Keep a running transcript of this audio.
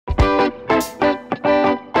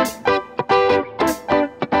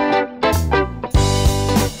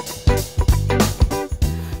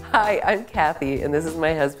Hi, I'm Kathy, and this is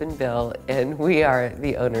my husband Bill, and we are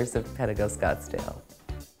the owners of Pedego Scottsdale.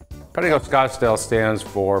 Pedego Scottsdale stands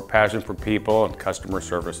for Passion for People and Customer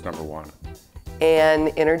Service #1. And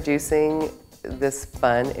introducing this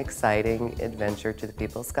fun, exciting adventure to the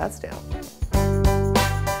people of Scottsdale.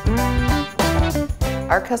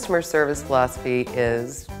 Our customer service philosophy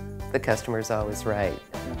is the customer's always right.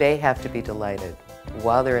 They have to be delighted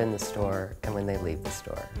while they're in the store and when they leave the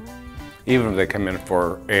store. Even if they come in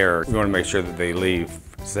for air, we want to make sure that they leave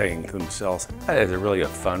saying to themselves, that is really a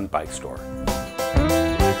fun bike store.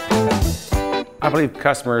 I believe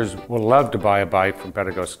customers will love to buy a bike from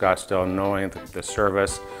Pedego Scottsdale knowing that the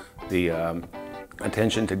service, the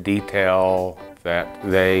attention to detail that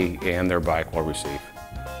they and their bike will receive.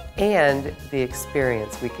 And the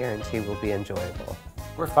experience we guarantee will be enjoyable.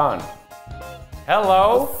 We're fun.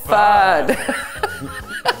 Hello, Fun!